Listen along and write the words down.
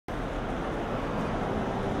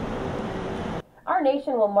our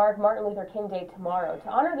nation will mark Martin Luther King Day tomorrow to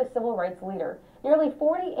honor the civil rights leader. Nearly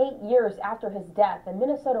 48 years after his death, a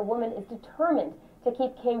Minnesota woman is determined to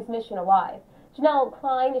keep King's mission alive. Janelle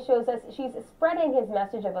Klein shows us she's spreading his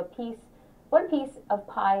message of one piece of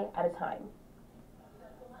pie at a time.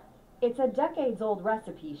 It's a decades-old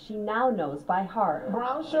recipe she now knows by heart.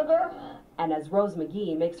 Brown sugar. And as Rose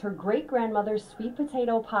McGee makes her great-grandmother's sweet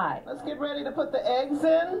potato pie, Let's get ready to put the eggs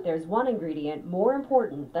in. there's one ingredient more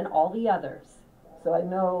important than all the others. So I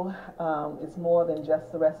know it's more than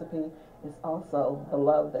just the recipe. It's also the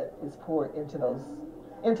love that is poured into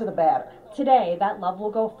the batter. Today, that love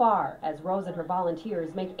will go far as Rose and her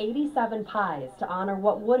volunteers make 87 pies to honor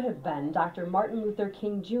what would have been Dr. Martin Luther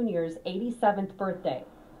King Jr.'s 87th birthday.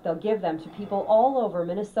 They'll give them to people all over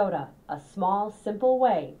Minnesota, a small, simple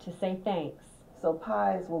way to say thanks. So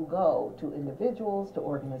pies will go to individuals, to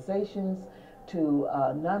organizations, to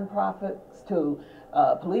nonprofits, to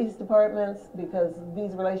police departments, because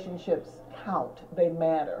these relationships count, they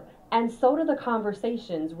matter. And so do the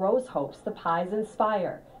conversations Rose hopes the pies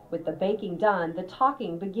inspire. With the baking done, the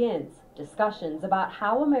talking begins. Discussions about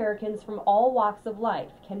how Americans from all walks of life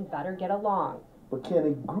can better get along. But can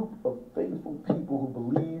a group of faithful people who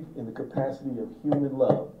believe in the capacity of human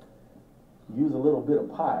love use a little bit of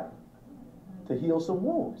pie to heal some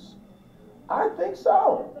wounds? I think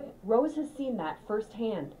so. Rose has seen that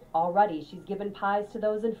firsthand. Already she's given pies to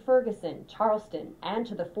those in Ferguson, Charleston, and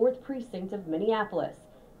to the 4th Precinct of Minneapolis.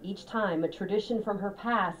 Each time a tradition from her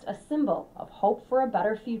past, a symbol of hope for a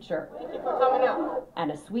better future. Thank you for coming out.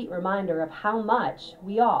 And a sweet reminder of how much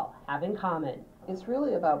we all have in common. It's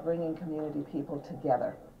really about bringing community people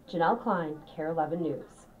together. Janelle Klein, KARE 11 News.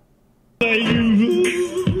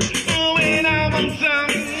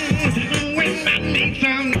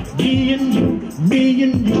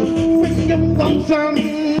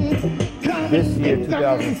 This year,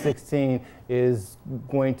 2016, is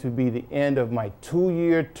going to be the end of my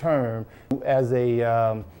 2-year term as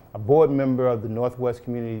a board member of the Northwest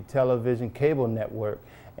Community Television Cable Network.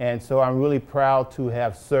 And so I'm really proud to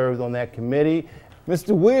have served on that committee.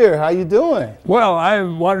 Mr. Wier, how you doing? Well, I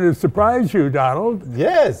wanted to surprise you, Donald.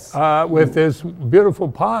 Yes. With this beautiful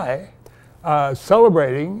pie,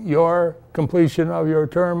 celebrating your completion of your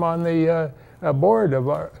term on the board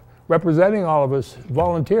of representing all of us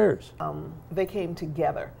volunteers. They came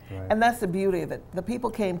together. Right. And that's the beauty of it. The people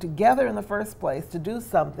came together in the first place to do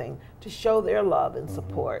something, to show their love and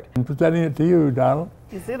support. I'm presenting it to you, Donald.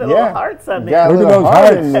 You see the little hearts on there? Got a Look at little those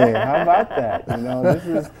heart hearts. in there. How about that? You know,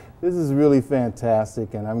 this is really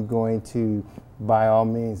fantastic, and I'm going to, by all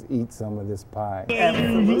means, eat some of this pie.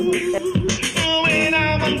 Absolutely.